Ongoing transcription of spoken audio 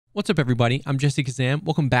What's up, everybody? I'm Jessekazam.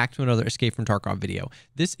 Welcome back to another Escape from Tarkov video.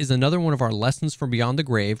 This is another one of our lessons from Beyond the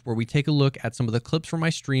Grave, where we take a look at some of the clips from my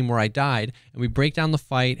stream where I died, and we break down the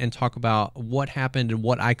fight and talk about what happened and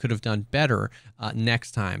what I could have done better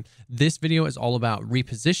next time. This video is all about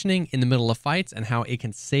repositioning in the middle of fights and how it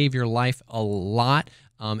can save your life a lot.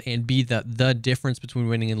 And be the difference between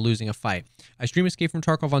winning and losing a fight. I stream Escape from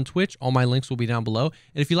Tarkov on Twitch. All my links will be down below.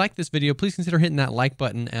 And if you like this video, please consider hitting that like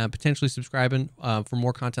button and potentially subscribing for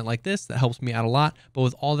more content like this. That helps me out a lot. But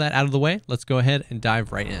with all that out of the way, let's go ahead and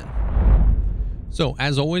dive right in. So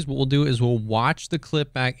as always, what we'll do is we'll watch the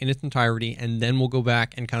clip back in its entirety, and then we'll go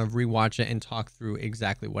back and kind of rewatch it and talk through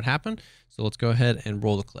exactly what happened. So let's go ahead and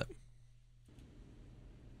roll the clip.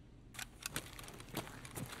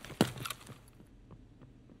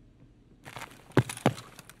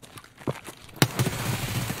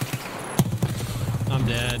 I'm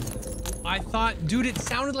dead. I thought, dude, it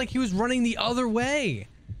sounded like he was running the other way.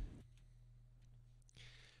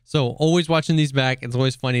 So always watching these back, it's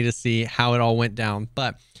always funny to see how it all went down.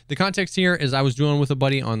 But the context here is I was dueling with a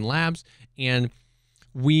buddy on labs, and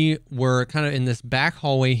we were kind of in this back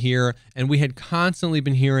hallway here, and we had constantly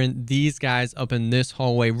been hearing these guys up in this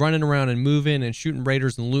hallway running around and moving and shooting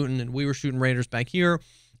raiders and looting, and we were shooting raiders back here.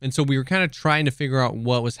 And so we were kind of trying to figure out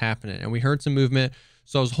what was happening, and we heard some movement.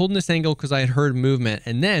 So I was holding this angle because I had heard movement,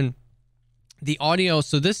 and then the audio.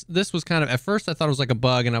 So this was kind of, at first I thought it was like a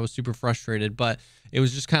bug and I was super frustrated, but it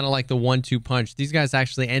was just kind of like the 1-2 punch. These guys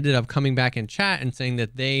actually ended up coming back in chat and saying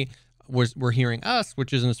that they were hearing us,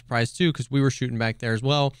 which isn't a surprise too, because we were shooting back there as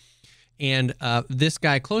well. And this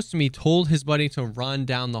guy close to me told his buddy to run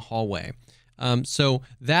down the hallway. So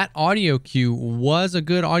that audio cue was a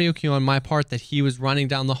good audio cue on my part that he was running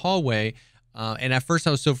down the hallway. And at first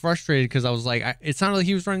I was so frustrated because I was like, it sounded like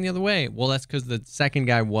he was running the other way. Well, that's because the second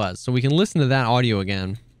guy was. So we can listen to that audio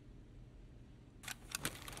again.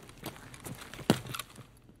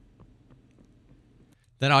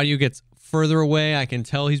 That audio gets further away. I can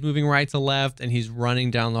tell he's moving right to left and he's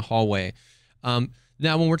running down the hallway. Now,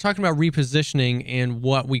 when we're talking about repositioning and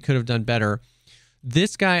what we could have done better,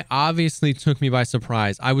 this guy obviously took me by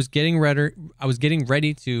surprise. I was getting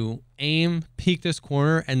ready to aim, peek this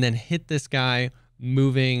corner, and then hit this guy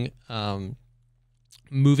moving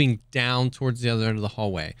down towards the other end of the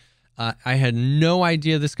hallway. I had no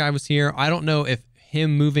idea this guy was here. I don't know if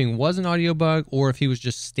him moving was an audio bug or if he was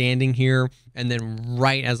just standing here and then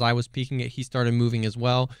right as I was peeking it, he started moving as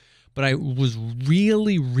well. But I was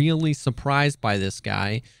really, really surprised by this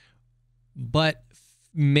guy, but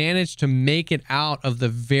managed to make it out of the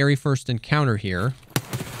very first encounter here.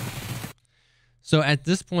 So at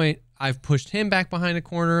this point, I've pushed him back behind a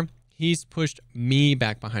corner. He's pushed me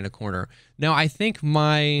back behind a corner. Now, I think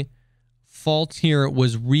my fault here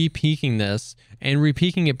was re-peeking this and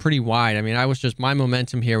re-peeking it pretty wide. I mean, my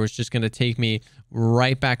momentum here was just going to take me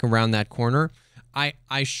right back around that corner.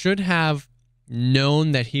 I should have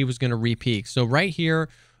known that he was going to re-peek. So right here,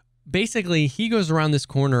 basically, he goes around this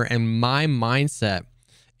corner and my mindset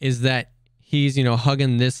is that he's,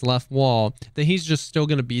 hugging this left wall, that he's just still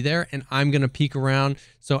going to be there and I'm going to peek around.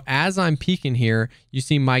 So as I'm peeking here, you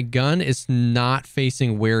see my gun is not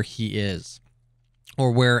facing where he is or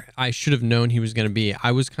where I should have known he was going to be.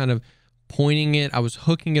 I was kind of pointing it. I was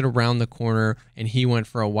hooking it around the corner and he went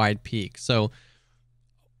for a wide peek. So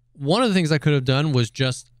one of the things I could have done was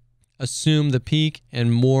just assume the peek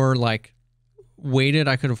and more like waited.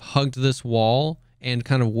 I could have hugged this wall and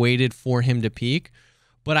kind of waited for him to peek.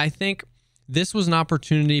 But I think this was an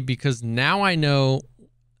opportunity because now I know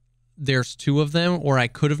there's two of them, or I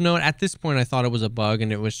could have known. At this point, I thought it was a bug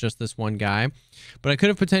and it was just this one guy. But I could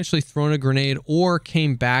have potentially thrown a grenade or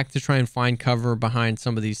came back to try and find cover behind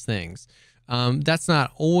some of these things. That's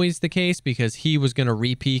not always the case because he was going to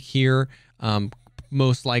re-peek here,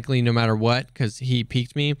 most likely no matter what, because he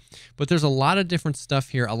peeked me. But there's a lot of different stuff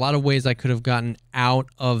here, a lot of ways I could have gotten out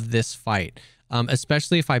of this fight.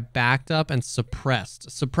 Especially if I backed up and suppressed.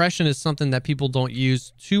 Suppression is something that people don't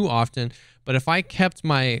use too often, but if I kept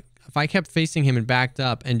facing him and backed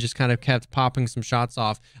up and just kind of kept popping some shots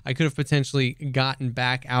off, I could have potentially gotten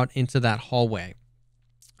back out into that hallway.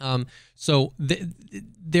 So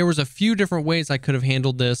there was a few different ways I could have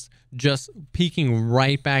handled this, just peeking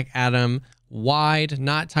right back at him, wide,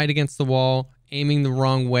 not tight against the wall, aiming the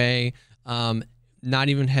wrong way, not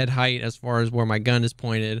even head height as far as where my gun is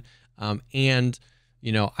pointed. And,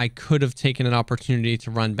 I could have taken an opportunity to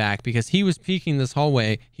run back because he was peeking this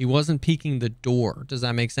hallway. He wasn't peeking the door. Does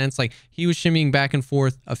that make sense? Like he was shimmying back and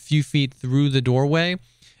forth a few feet through the doorway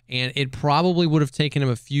And it probably would have taken him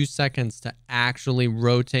a few seconds to actually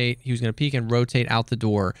rotate. He was going to peek and rotate out the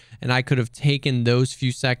door. And I could have taken those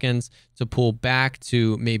few seconds to pull back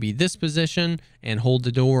to maybe this position and hold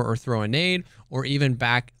the door or throw a nade, or even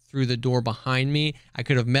back through the door behind me. I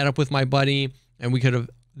could have met up with my buddy and we could have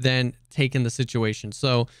then taken the situation.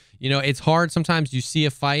 So, you know, it's hard. Sometimes you see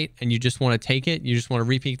a fight and you just want to take it. You just want to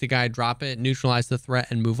repeat the guy, drop it, neutralize the threat,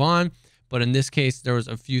 and move on. But in this case, there was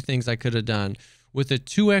a few things I could have done. With a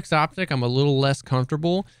 2x optic, I'm a little less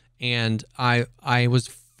comfortable, and I was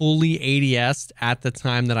fully ADS'd at the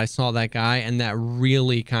time that I saw that guy, and that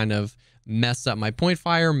really kind of messed up my point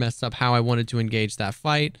fire, messed up how I wanted to engage that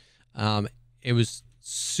fight. It was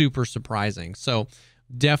super surprising. So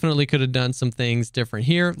definitely could have done some things different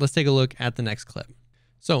here. Let's take a look at the next clip.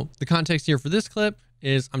 So the context here for this clip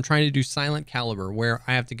is I'm trying to do silent caliber, where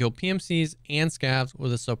I have to kill PMCs and scavs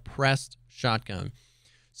with a suppressed shotgun.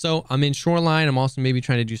 So I'm in shoreline. I'm also maybe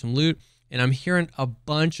trying to do some loot, and I'm hearing a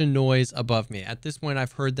bunch of noise above me. At this point,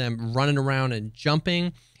 I've heard them running around and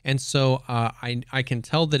jumping. And so I can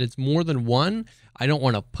tell that it's more than one. I don't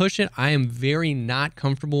want to push it. I am very not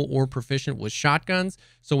comfortable or proficient with shotguns.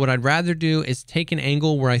 So what I'd rather do is take an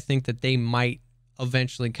angle where I think that they might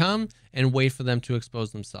eventually come and wait for them to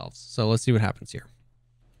expose themselves. So let's see what happens here.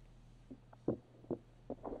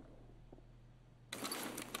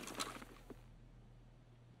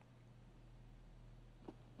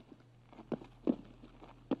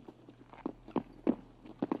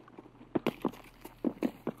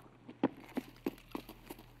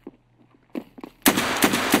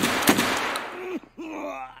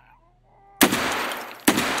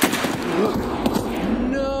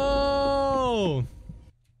 No.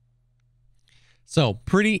 So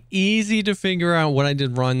pretty easy to figure out what I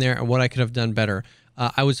did wrong there and what I could have done better.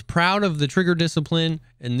 I was proud of the trigger discipline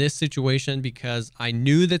in this situation because I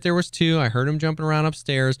knew that there was two. I heard him jumping around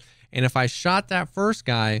upstairs. And if I shot that first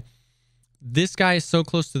guy, this guy is so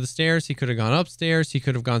close to the stairs. He could have gone upstairs. He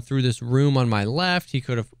could have gone through this room on my left. He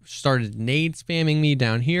could have started nade spamming me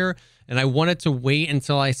down here. And I wanted to wait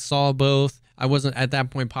until I saw both. I wasn't at that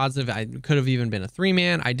point positive. I could have even been a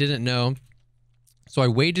 3-man. I didn't know. So I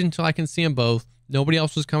waited until I can see them both. Nobody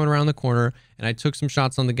else was coming around the corner. And I took some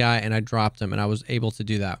shots on the guy and I dropped him. And I was able to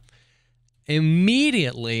do that.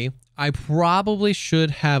 Immediately, I probably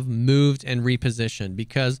should have moved and repositioned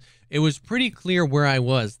because it was pretty clear where I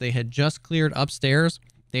was. They had just cleared upstairs.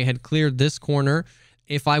 They had cleared this corner.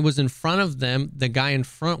 If I was in front of them, the guy in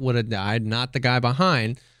front would have died, not the guy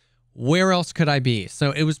behind. Where else could I be?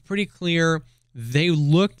 So it was pretty clear. They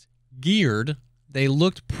looked geared. They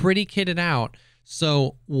looked pretty kitted out.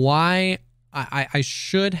 So why I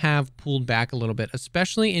should have pulled back a little bit,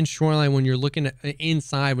 especially in shoreline when you're looking at,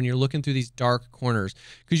 inside, when you're looking through these dark corners.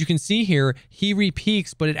 Because you can see here, he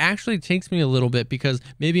repeaks, but it actually takes me a little bit because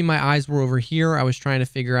maybe my eyes were over here. I was trying to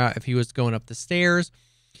figure out if he was going up the stairs.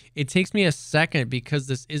 It takes me a second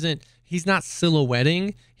because he's not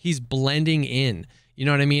silhouetting, he's blending in. You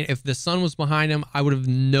know what I mean? If the sun was behind him, I would have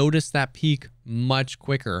noticed that peak much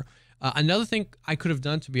quicker. Another thing I could have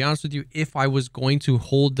done, to be honest with you, if I was going to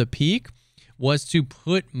hold the peak, was to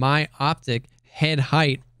put my optic head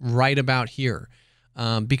height right about here.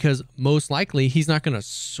 Because most likely he's not going to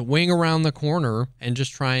swing around the corner and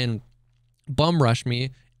just try and bum rush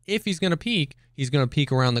me. If he's going to peek, he's going to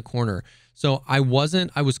peek around the corner. So I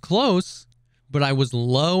was close, but I was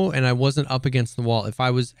low and I wasn't up against the wall. If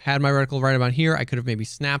I had my reticle right about here, I could have maybe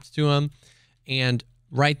snapped to him. And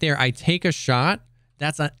right there, I take a shot.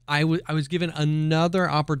 I was given another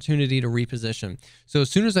opportunity to reposition. So as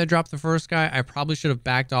soon as I dropped the first guy, I probably should have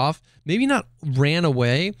backed off. Maybe not ran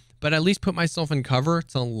away, but at least put myself in cover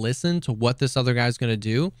to listen to what this other guy's going to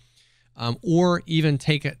do. Or even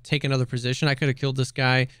take another position. I could have killed this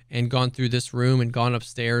guy and gone through this room and gone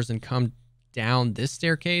upstairs and come down this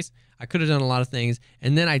staircase. I could have done a lot of things.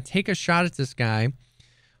 And then I take a shot at this guy.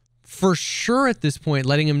 For sure at this point,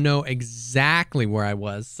 letting him know exactly where I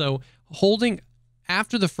was. So holding...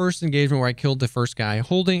 After the first engagement where I killed the first guy,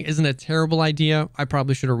 holding isn't a terrible idea. I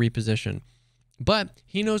probably should have repositioned. But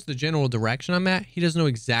he knows the general direction I'm at. He doesn't know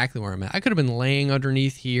exactly where I'm at. I could have been laying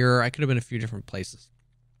underneath here. I could have been a few different places.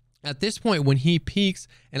 At this point, when he peeks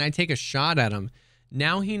and I take a shot at him,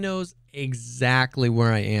 now he knows exactly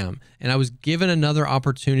where I am. And I was given another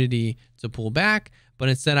opportunity to pull back, but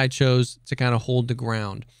instead I chose to kind of hold the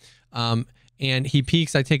ground. And he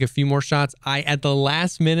peeks. I take a few more shots. I, at the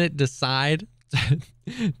last minute, decide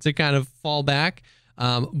to kind of fall back,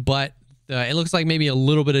 but it looks like maybe a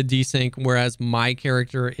little bit of desync, whereas my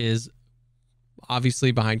character is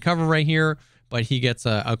obviously behind cover right here, but he gets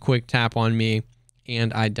a quick tap on me,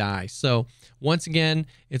 and I die. So once again,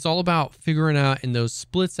 it's all about figuring out in those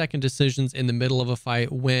split-second decisions in the middle of a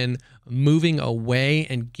fight when moving away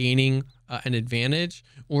and gaining an advantage,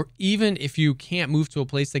 or even if you can't move to a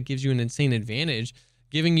place that gives you an insane advantage,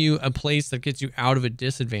 giving you a place that gets you out of a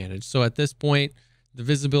disadvantage. So at this point, the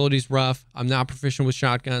visibility is rough. I'm not proficient with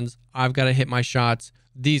shotguns. I've got to hit my shots.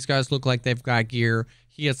 These guys look like they've got gear.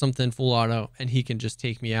 He has something full auto, and he can just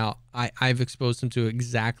take me out. I've exposed him to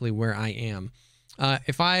exactly where I am.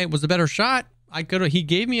 If I was a better shot, I could have. He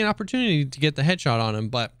gave me an opportunity to get the headshot on him,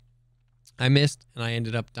 but I missed, and I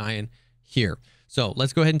ended up dying here. So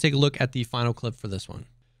let's go ahead and take a look at the final clip for this one.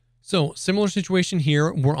 So similar situation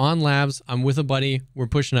here. We're on labs. I'm with a buddy. We're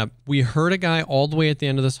pushing up. We heard a guy all the way at the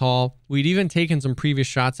end of this hall. We'd even taken some previous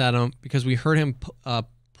shots at him because we heard him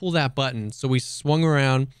pull that button. So we swung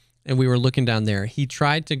around and we were looking down there. He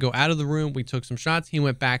tried to go out of the room. We took some shots. He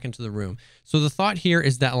went back into the room. So the thought here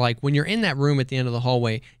is that, like, when you're in that room at the end of the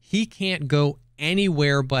hallway, he can't go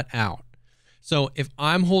anywhere but out. So if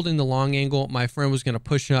I'm holding the long angle, my friend was going to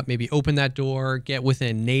push up, maybe open that door, get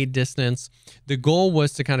within nade distance. The goal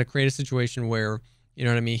was to kind of create a situation where, you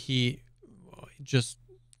know what I mean, he just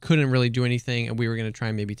couldn't really do anything, and we were going to try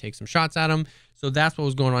and maybe take some shots at him. So that's what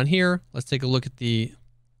was going on here. Let's take a look at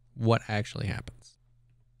what actually happens.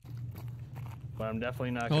 But I'm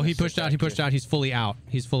definitely not. Oh, he pushed out. He pushed out. He's fully out.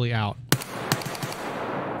 He's fully out.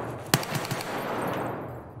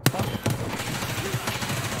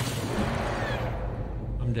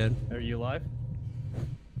 I'm dead. Are you alive?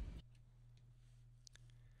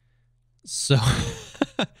 So,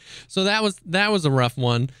 so that was a rough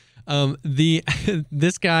one.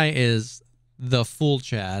 This guy is the full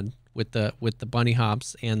Chad with the bunny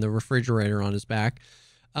hops and the refrigerator on his back.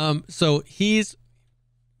 So he's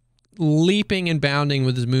leaping and bounding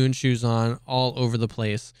with his moon shoes on all over the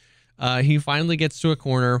place. He finally gets to a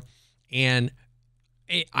corner, and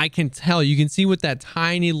I can tell, you can see with that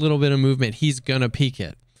tiny little bit of movement, he's gonna peek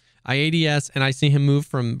it. I ADS and I see him move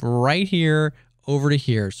from right here over to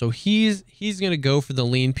here. So he's gonna go for the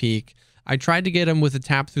lean peek. I tried to get him with a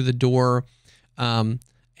tap through the door, and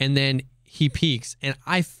then he peeks, and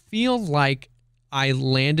I feel like I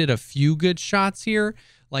landed a few good shots here.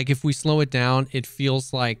 Like if we slow it down, it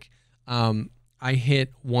feels like I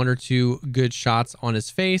hit one or two good shots on his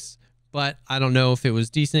face, but I don't know if it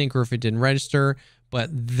was desync or if it didn't register, but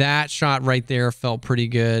that shot right there felt pretty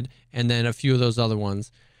good. And then a few of those other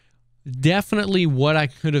ones. Definitely what I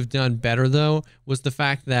could have done better though was the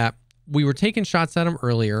fact that we were taking shots at him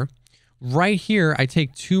earlier. Right here, I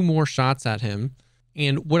take 2 more shots at him.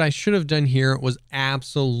 And what I should have done here was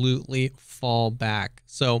absolutely fall back.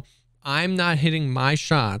 So I'm not hitting my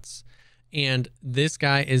shots, and this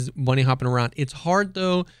guy is bunny hopping around. It's hard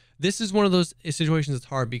though. This is one of those situations that's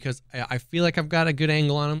hard because I feel like I've got a good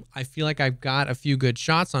angle on him. I feel like I've got a few good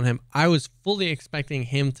shots on him. I was fully expecting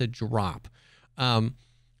him to drop, and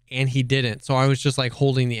he didn't. So I was just like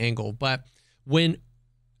holding the angle. But to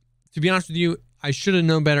be honest with you, I should have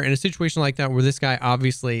known better in a situation like that where this guy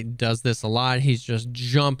obviously does this a lot. He's just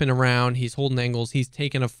jumping around. He's holding angles. He's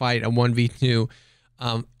taking a fight, a 1v2.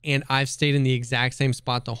 And I've stayed in the exact same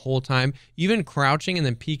spot the whole time, even crouching and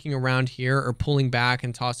then peeking around here or pulling back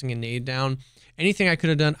and tossing a nade down. Anything I could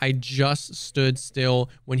have done, I just stood still.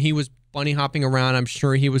 When he was bunny hopping around, I'm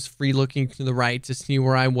sure he was free looking to the right to see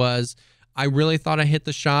where I was. I really thought I hit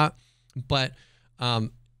the shot, but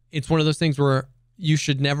it's one of those things where you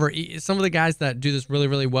should never, some of the guys that do this really,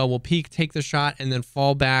 really well will peek, take the shot, and then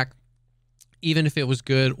fall back, even if it was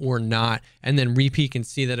good or not, and then re-peek and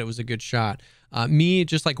see that it was a good shot. Me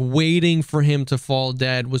just like waiting for him to fall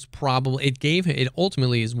dead was probably, it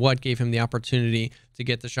ultimately is what gave him the opportunity to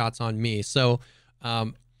get the shots on me. So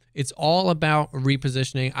it's all about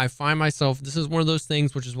repositioning. I find myself, this is one of those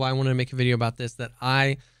things, which is why I wanted to make a video about this, that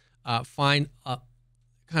I find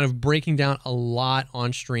kind of breaking down a lot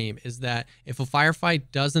on stream, is that if a firefight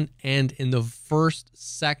doesn't end in the first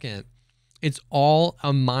second, it's all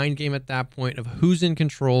a mind game at that point of who's in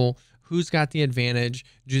control, who's got the advantage,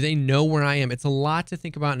 do they know where I am? It's a lot to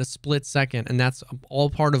think about in a split second, and that's all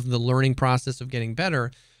part of the learning process of getting better.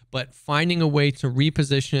 But finding a way to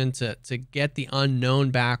reposition, to get the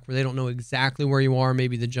unknown back where they don't know exactly where you are,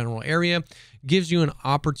 maybe the general area, gives you an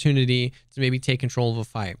opportunity to maybe take control of a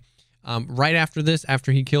fight. Right after this,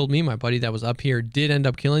 after he killed me, my buddy that was up here did end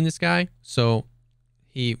up killing this guy. So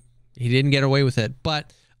he didn't get away with it,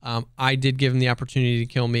 but I did give him the opportunity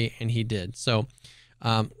to kill me, and he did. So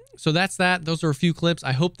so that's that. Those are a few clips.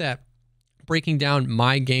 I hope that breaking down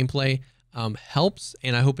my gameplay helps,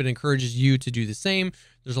 and I hope it encourages you to do the same.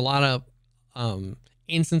 There's a lot of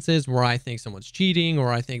instances where I think someone's cheating,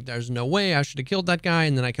 or I think there's no way I should have killed that guy,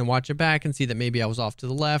 and then I can watch it back and see that maybe I was off to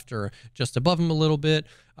the left or just above him a little bit.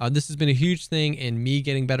 This has been a huge thing in me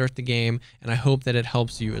getting better at the game, and I hope that it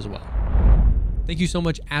helps you as well. Thank you so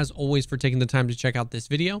much, as always, for taking the time to check out this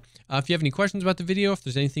video. If you have any questions about the video, if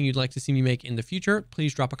there's anything you'd like to see me make in the future,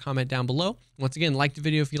 please drop a comment down below. Once again, like the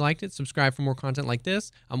video if you liked it, subscribe for more content like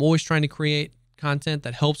this. I'm always trying to create content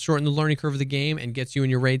that helps shorten the learning curve of the game and gets you and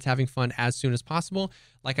your raids having fun as soon as possible.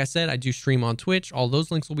 Like I said, I do stream on Twitch. All those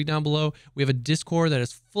links will be down below. We have a Discord that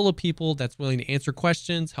is full of people that's willing to answer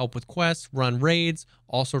questions, help with quests, run raids,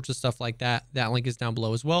 all sorts of stuff like that. That link is down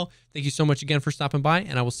below as well. Thank you so much again for stopping by,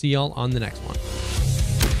 and I will see y'all on the next one.